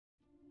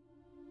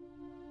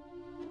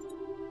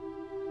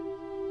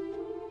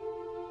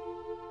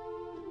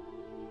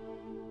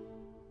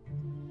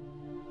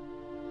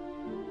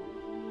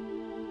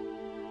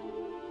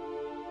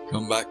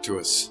Come back to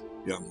us,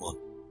 young one.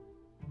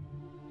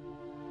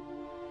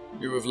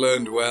 You have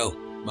learned well,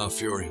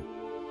 Malfurion.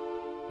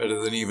 Better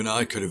than even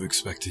I could have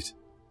expected.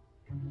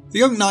 The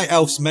young Night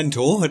Elf's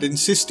mentor had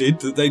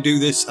insisted that they do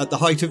this at the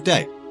height of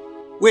day,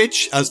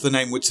 which, as the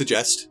name would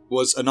suggest,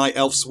 was a Night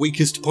Elf's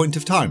weakest point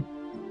of time.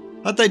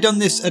 Had they done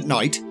this at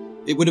night,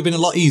 it would have been a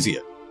lot easier.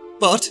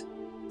 But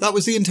that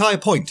was the entire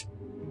point.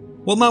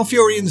 What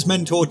Malfurion's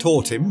mentor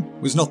taught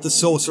him was not the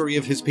sorcery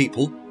of his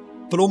people,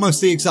 but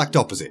almost the exact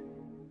opposite.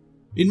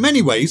 In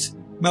many ways,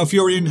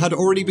 Malfurion had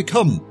already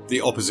become the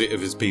opposite of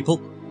his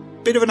people,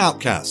 a bit of an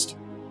outcast,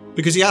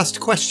 because he asked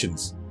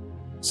questions,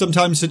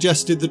 sometimes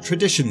suggested that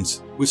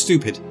traditions were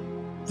stupid,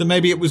 that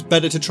maybe it was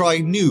better to try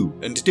new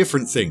and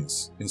different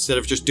things instead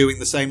of just doing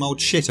the same old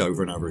shit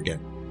over and over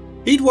again.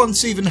 He'd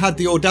once even had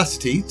the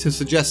audacity to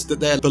suggest that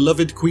their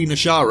beloved Queen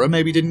Ashara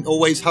maybe didn't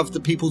always have the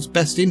people's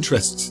best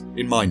interests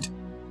in mind.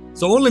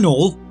 So all in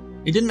all,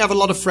 he didn't have a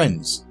lot of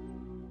friends.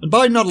 And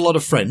by not a lot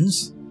of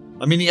friends,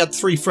 I mean he had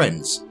 3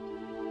 friends.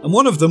 And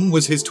one of them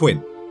was his twin.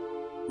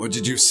 What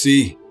did you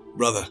see,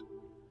 brother?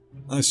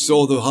 I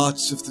saw the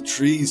hearts of the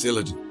trees,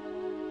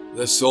 Illidan.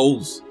 Their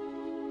souls.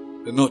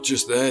 And not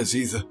just theirs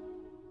either.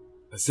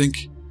 I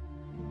think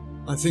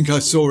I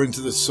saw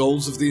into the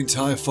souls of the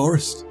entire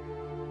forest.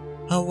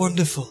 How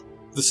wonderful,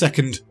 the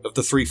second of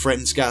the 3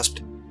 friends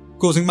gasped,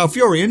 causing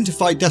Malfurion to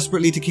fight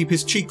desperately to keep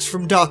his cheeks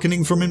from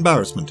darkening from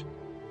embarrassment.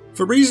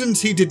 For reasons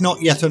he did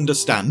not yet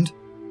understand,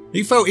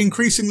 he felt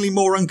increasingly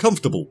more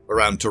uncomfortable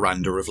around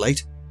Tyrande of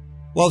late,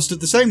 whilst at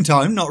the same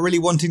time not really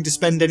wanting to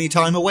spend any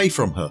time away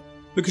from her,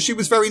 because she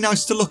was very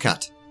nice to look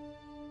at.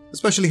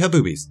 Especially her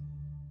boobies.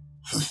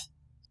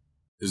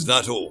 Is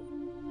that all?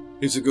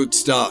 It's a good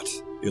start,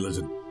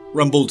 Illidan,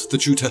 rumbled the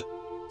tutor,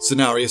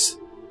 Cenarius.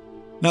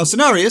 Now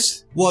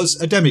Cenarius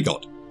was a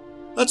demigod.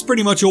 That's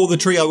pretty much all the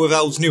trio of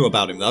elves knew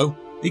about him though.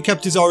 He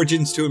kept his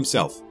origins to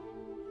himself.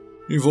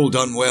 You've all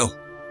done well.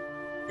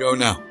 Go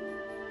now.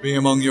 Be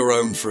among your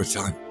own for a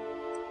time.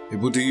 It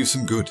will do you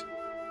some good.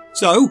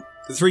 So,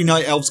 the 3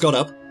 night elves got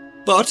up,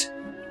 but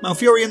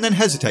Malfurion then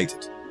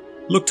hesitated,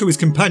 looked to his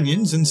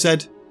companions and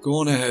said, Go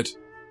on ahead.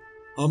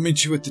 I'll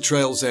meet you at the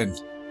trail's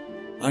end.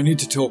 I need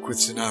to talk with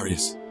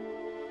Cenarius.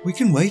 We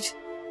can wait.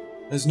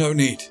 There's no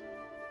need.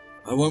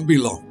 I won't be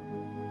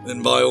long.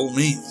 Then by all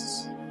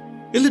means.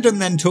 Illidan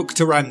then took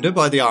Tyrande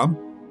by the arm.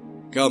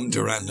 Come,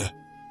 Tyrande.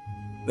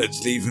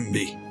 Let's leave him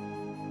be.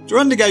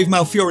 Tyrande gave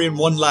Malfurion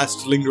one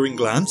last lingering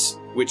glance,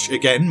 which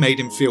again made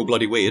him feel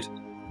bloody weird.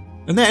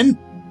 And then,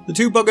 the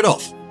 2 buggered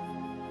off.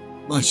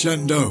 My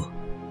Shandow,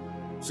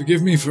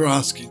 forgive me for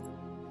asking.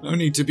 No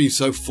need to be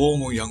so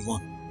formal, young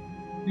one.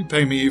 You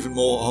pay me even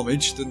more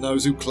homage than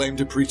those who claim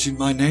to preach in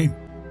my name.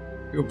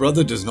 Your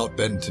brother does not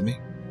bend to me,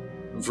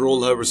 and for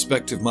all her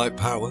respect of my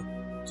power,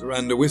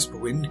 Tyrande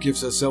Whisperwind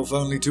gives herself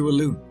only to a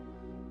loon.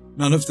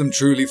 None of them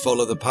truly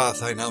follow the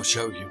path I now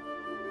show you.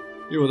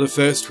 You are the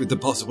first with the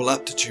possible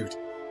aptitude,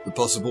 the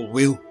possible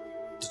will,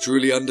 to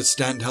truly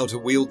understand how to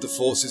wield the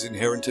forces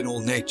inherent in all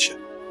nature.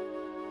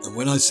 And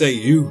when I say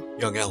you,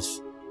 young elf,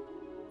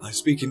 I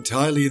speak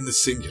entirely in the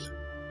singular.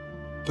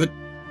 But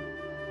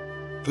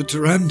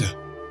Tyrande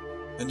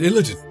and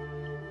Illidan,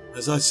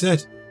 as I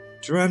said,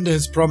 Tyrande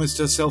has promised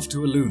herself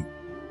to a loon.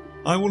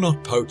 I will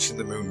not poach in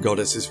the moon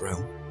goddess's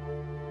realm.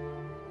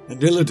 And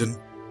Illidan,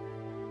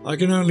 I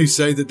can only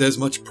say that there's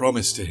much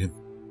promise to him,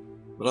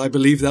 but I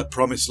believe that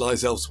promise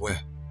lies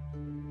elsewhere.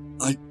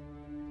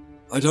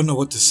 I don't know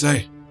what to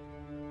say.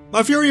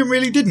 Malfurion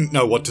really didn't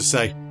know what to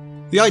say.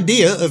 The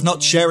idea of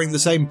not sharing the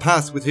same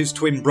path with his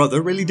twin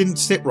brother really didn't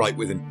sit right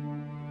with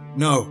him.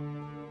 No,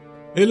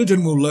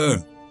 Illidan will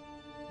learn.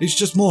 He's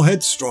just more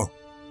headstrong.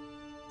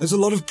 There's a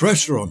lot of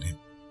pressure on him.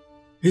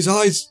 His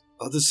eyes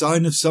are the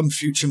sign of some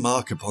future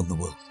mark upon the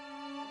world,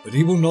 but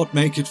he will not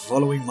make it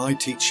following my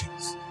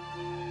teachings.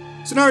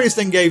 Cenarius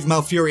then gave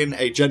Malfurion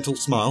a gentle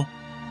smile.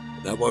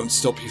 But that won't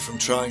stop you from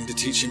trying to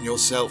teach him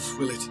yourself,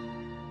 will it?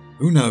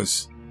 Who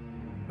knows?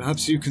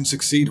 Perhaps you can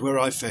succeed where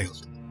I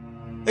failed.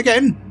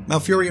 Again,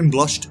 Malfurion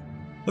blushed.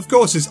 Of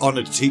course his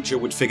honoured teacher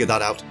would figure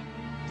that out.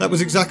 That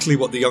was exactly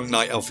what the young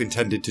night elf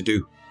intended to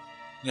do.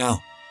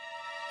 Now,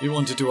 you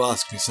wanted to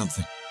ask me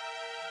something.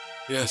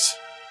 Yes,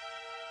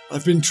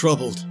 I've been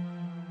troubled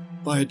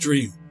by a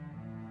dream.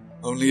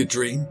 Only a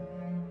dream.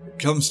 It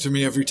comes to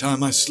me every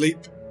time I sleep.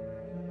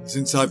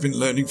 Since I've been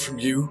learning from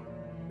you,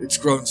 it's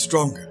grown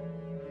stronger,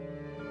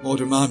 more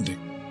demanding.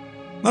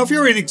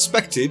 Malfurion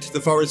expected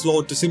the Forest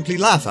Lord to simply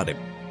laugh at him,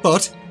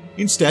 but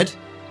instead,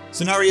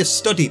 Cenarius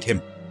studied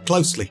him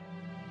closely,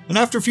 and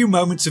after a few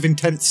moments of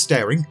intense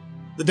staring,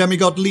 the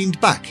demigod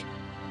leaned back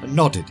and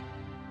nodded.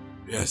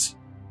 Yes,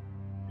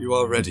 you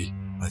are ready,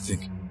 I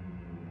think.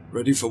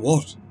 Ready for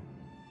what?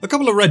 A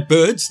couple of red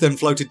birds then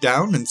floated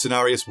down, and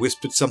Cenarius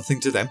whispered something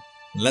to them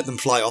and let them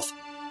fly off.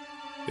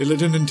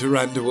 Illidan and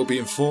Tyrande will be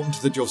informed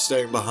that you're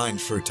staying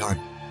behind for a time.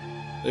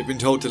 They've been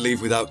told to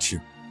leave without you.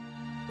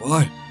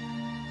 Why?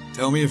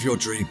 Tell me of your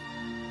dream.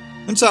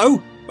 And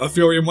so,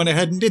 Malfurion went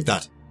ahead and did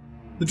that.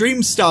 The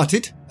dream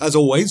started, as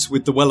always,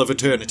 with the Well of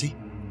Eternity.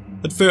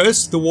 At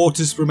first, the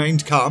waters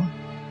remained calm,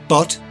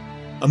 but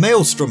A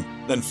maelstrom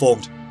then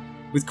formed,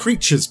 with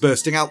creatures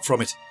bursting out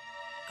from it.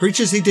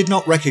 Creatures he did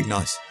not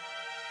recognise.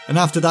 And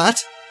after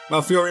that,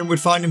 Malfurion would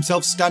find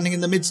himself standing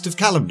in the midst of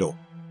Kalimdor.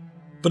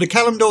 But a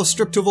Kalimdor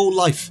stripped of all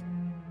life.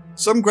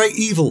 Some great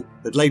evil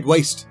had laid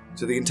waste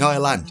to the entire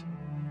land.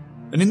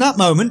 And in that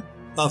moment,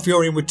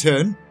 Malfurion would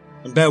turn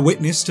and bear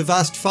witness to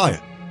vast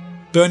fire,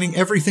 burning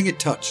everything it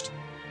touched.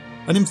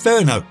 An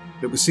inferno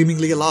that was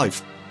seemingly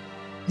alive.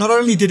 Not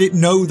only did it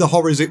know the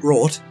horrors it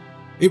wrought,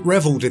 it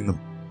revelled in them,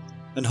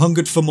 and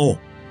hungered for more.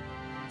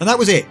 And that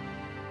was it.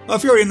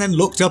 Malfurion then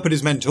looked up at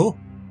his mentor,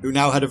 who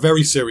now had a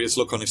very serious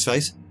look on his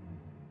face.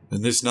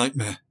 And this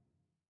nightmare,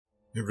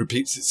 it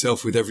repeats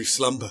itself with every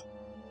slumber.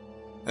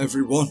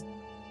 Every one,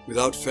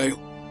 without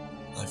fail.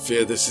 I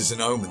fear this is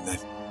an omen then.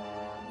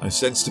 I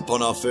sensed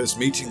upon our first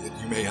meeting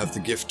that you may have the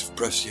gift of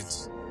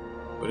prescience,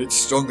 but it's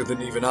stronger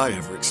than even I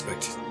ever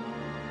expected.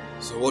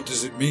 So what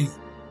does it mean?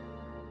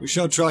 We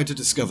shall try to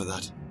discover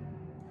that.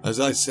 As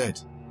I said,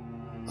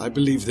 I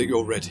believe that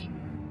you're ready.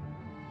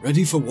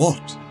 Ready for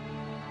what?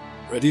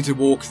 Ready to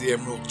walk the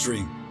Emerald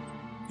Dream.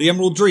 The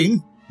Emerald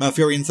Dream?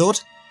 Malfurion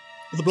thought.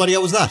 What the bloody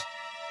hell was that?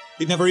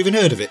 He'd never even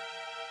heard of it.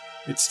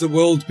 It's the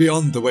world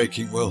beyond the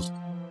waking world.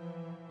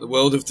 The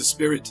world of the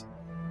spirit,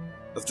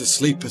 of the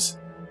sleepers.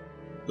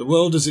 The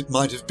world as it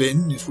might have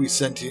been if we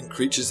sentient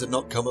creatures had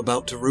not come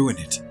about to ruin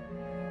it.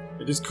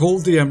 It is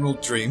called the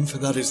Emerald Dream, for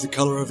that is the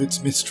colour of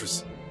its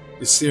mistress,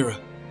 Ysera,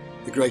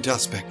 the Great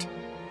Aspect.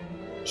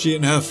 She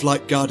and her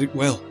flight guard it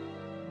well,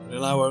 and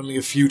allow only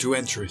a few to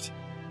enter it.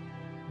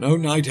 No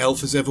night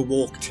elf has ever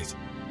walked it.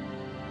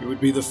 You would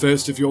be the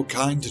first of your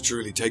kind to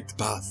truly take the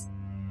path,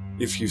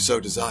 if you so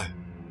desire.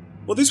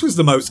 Well, this was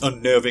the most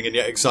unnerving and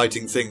yet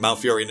exciting thing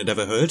Malfurion had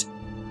ever heard.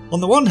 On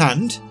the one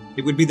hand,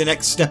 it would be the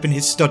next step in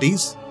his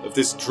studies of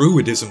this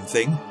druidism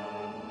thing,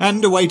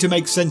 and a way to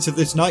make sense of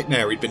this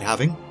nightmare he'd been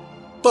having.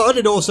 But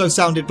it also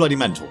sounded bloody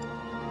mental.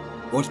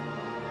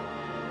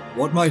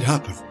 What might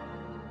happen?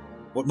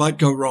 What might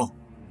go wrong?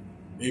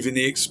 Even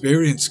the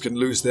experienced can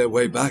lose their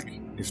way back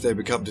if they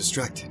become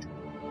distracted.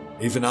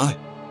 Even I.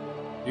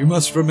 You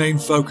must remain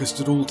focused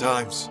at all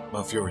times,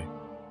 Malfurion.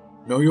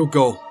 Know your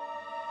goal,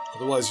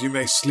 otherwise you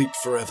may sleep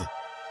forever.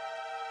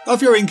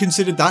 Malfurion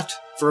considered that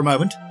for a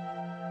moment.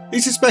 He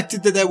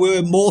suspected that there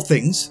were more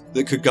things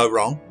that could go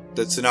wrong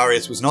that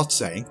Cenarius was not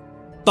saying,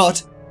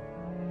 but...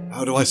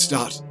 How do I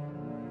start?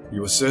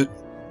 You are certain?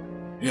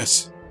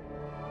 Yes.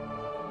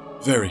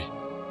 Very.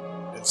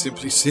 Then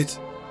simply sit,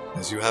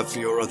 as you have for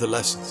your other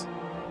lessons.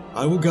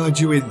 I will guide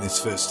you in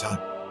this first time,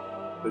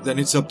 but then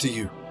it's up to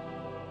you.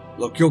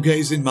 Lock your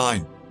gaze in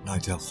mine,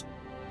 Night Elf.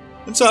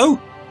 And so,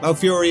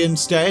 Malfurion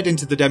stared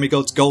into the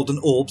demigod's golden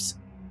orbs,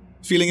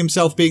 feeling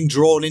himself being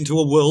drawn into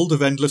a world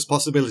of endless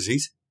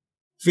possibilities,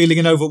 feeling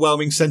an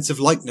overwhelming sense of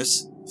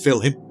lightness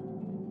fill him.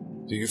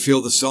 Do you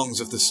feel the songs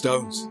of the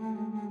stones,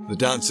 the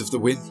dance of the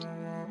wind,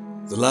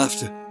 the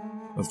laughter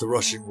of the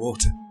rushing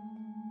water?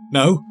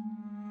 No,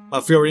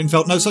 Malfurion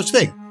felt no such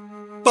thing.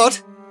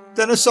 But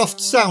then a soft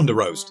sound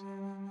arose,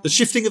 the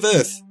shifting of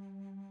earth,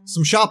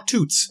 some sharp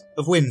toots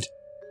of wind,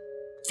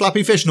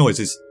 flappy fish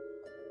noises.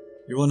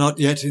 You are not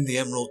yet in the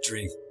Emerald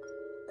Dream.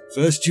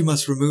 First you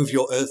must remove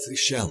your earthly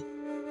shell.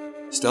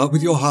 Start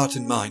with your heart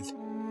and mind,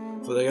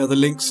 for they are the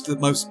links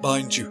that most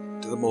bind you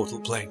to the mortal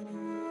plane.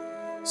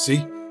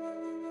 See?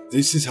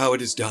 This is how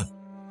it is done.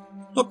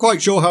 Not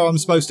quite sure how I'm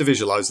supposed to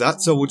visualise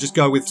that, so we'll just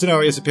go with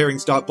Cenarius appearing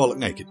stark bollock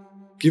naked.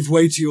 Give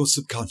way to your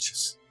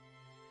subconscious.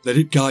 Let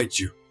it guide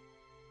you.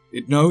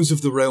 It knows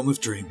of the realm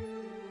of dreaming,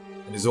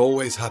 and is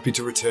always happy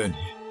to return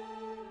here.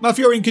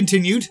 Malfurion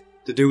continued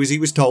to do as he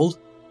was told,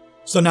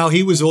 so now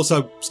he was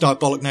also stark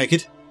bollock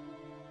naked.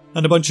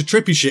 And a bunch of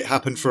trippy shit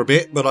happened for a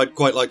bit, but I'd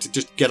quite like to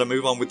just get a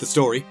move on with the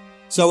story.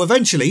 So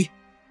eventually,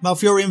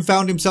 Malfurion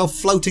found himself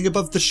floating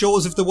above the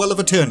shores of the Well of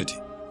Eternity.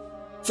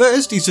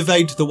 First, he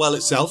surveyed the well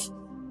itself,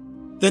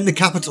 then the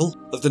capital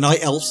of the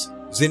Night Elves,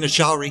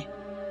 Zinashari,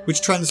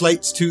 which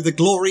translates to the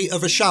glory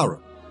of Ashara.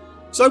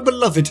 So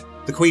beloved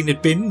the Queen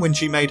had been when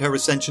she made her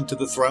ascension to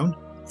the throne,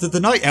 that the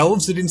Night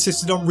Elves had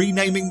insisted on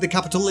renaming the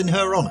capital in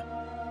her honour.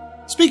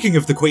 Speaking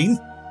of the Queen,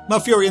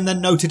 Malfurion then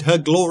noted her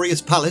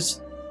glorious palace,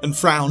 and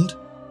frowned.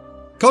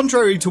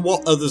 Contrary to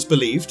what others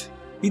believed,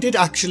 he did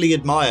actually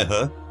admire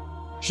her.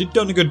 She'd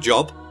done a good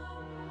job.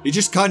 He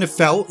just kind of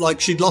felt like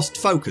she'd lost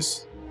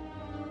focus.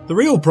 The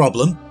real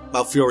problem,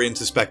 Malfurion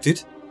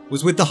suspected,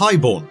 was with the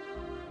Highborn,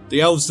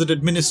 the elves that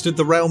administered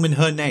the realm in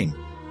her name.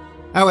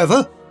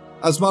 However,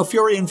 as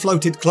Malfurion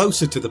floated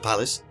closer to the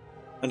palace,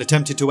 and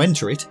attempted to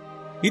enter it,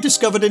 he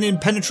discovered an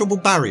impenetrable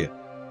barrier,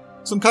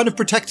 some kind of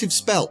protective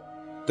spell,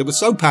 that was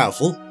so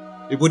powerful,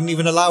 it wouldn't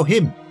even allow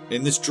him,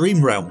 in this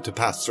dream realm, to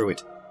pass through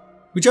it,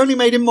 which only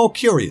made him more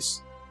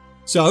curious.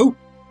 So,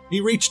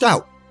 he reached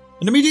out,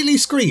 and immediately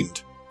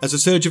screamed, as a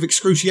surge of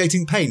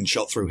excruciating pain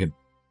shot through him.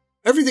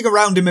 Everything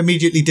around him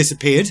immediately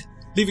disappeared,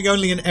 leaving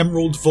only an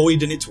emerald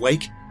void in its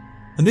wake,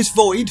 and this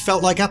void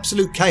felt like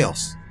absolute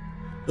chaos.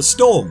 A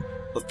storm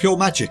of pure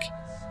magic.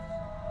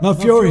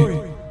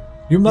 Malfurion,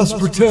 you must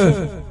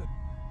return.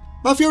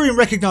 Malfurion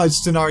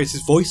recognised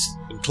Cenarius' voice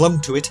and clung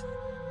to it,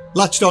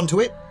 latched onto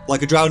it,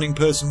 like a drowning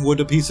person would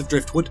a piece of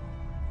driftwood.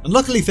 And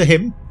luckily for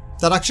him,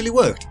 that actually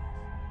worked.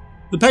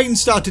 The pain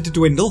started to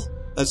dwindle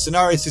as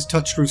Cenarius'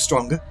 touch grew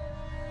stronger.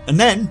 And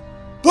then...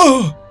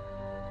 Oh!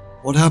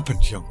 What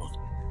happened, young one?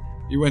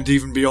 You went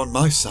even beyond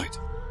my sight.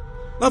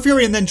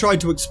 Malfurion then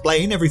tried to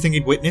explain everything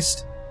he'd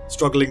witnessed,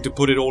 struggling to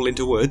put it all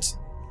into words.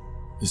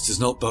 This does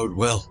not bode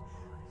well.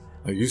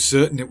 Are you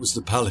certain it was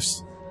the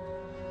palace?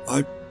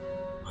 I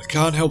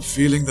can't help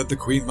feeling that the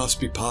Queen must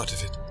be part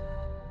of it.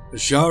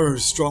 Ashara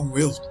is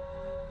strong-willed.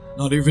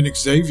 Not even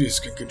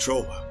Xavius can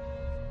control her.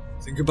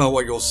 Think about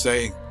what you're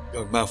saying,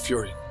 young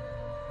Malfurion.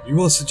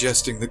 You are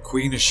suggesting that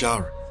Queen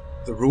Ashara,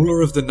 the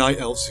ruler of the Night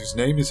Elves whose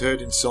name is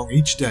heard in song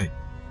each day,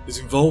 is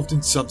involved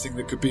in something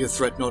that could be a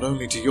threat not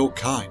only to your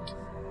kind,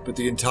 but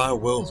the entire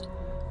world.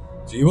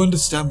 Do you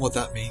understand what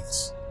that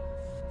means?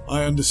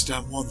 I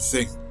understand one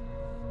thing.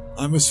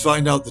 I must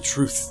find out the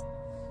truth,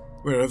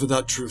 wherever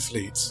that truth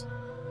leads,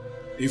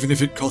 even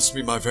if it costs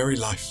me my very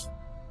life.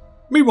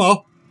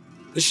 Meanwhile,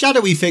 a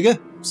shadowy figure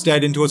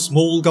stared into a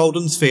small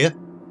golden sphere,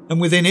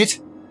 and within it,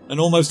 an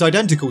almost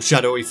identical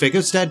shadowy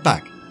figure stared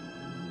back.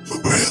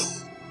 The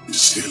realm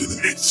is still in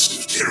the midst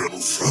of terrible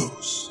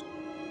throes.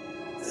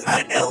 The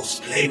Night Elves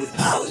play with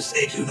powers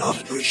they do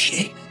not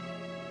appreciate.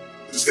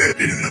 Has there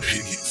been an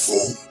opinion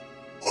formed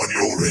on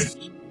your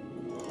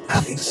end?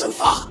 Nothing so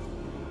far.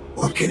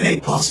 What can they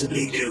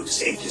possibly do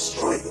save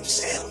destroy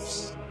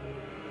themselves?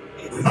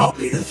 It would not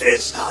be the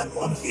first time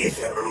one of the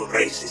ephemeral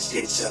races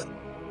did so,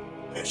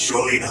 and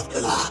surely not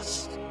the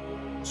last.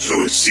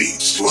 So it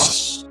seems to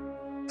us,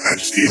 and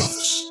the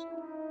others.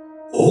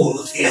 All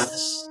of the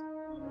others.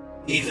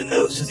 Even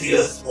those of the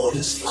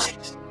Earthwarders'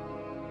 flight.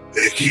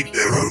 They keep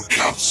their own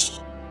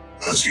counsel,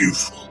 as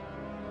usual.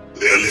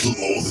 They are little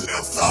more than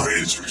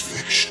Eltharia's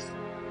reflection.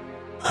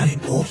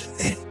 Unimportant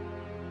then.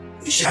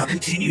 We shall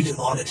continue to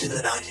monitor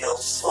the Night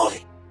Elves'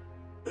 folly,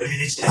 but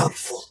it is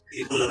doubtful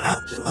it will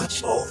amount to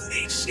much more than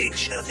the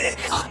extinction of their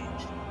kind.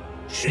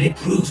 Should it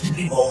prove to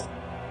be more,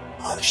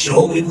 I'm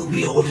sure we will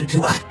be ordered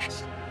to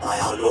act by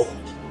our Lord,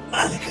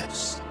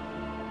 Malicos.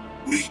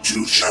 We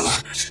too shall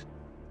act,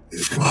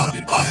 if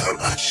commanded by Her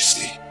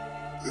Majesty,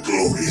 the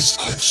glorious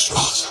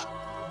Alexstrasza.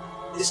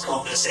 This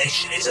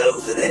conversation is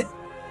over then.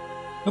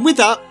 And with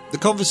that, the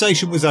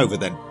conversation was over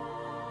then,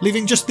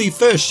 leaving just the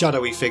first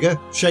shadowy figure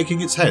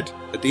shaking its head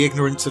at the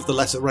ignorance of the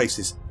lesser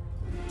races.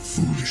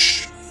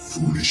 Foolish,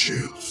 foolish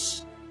elves.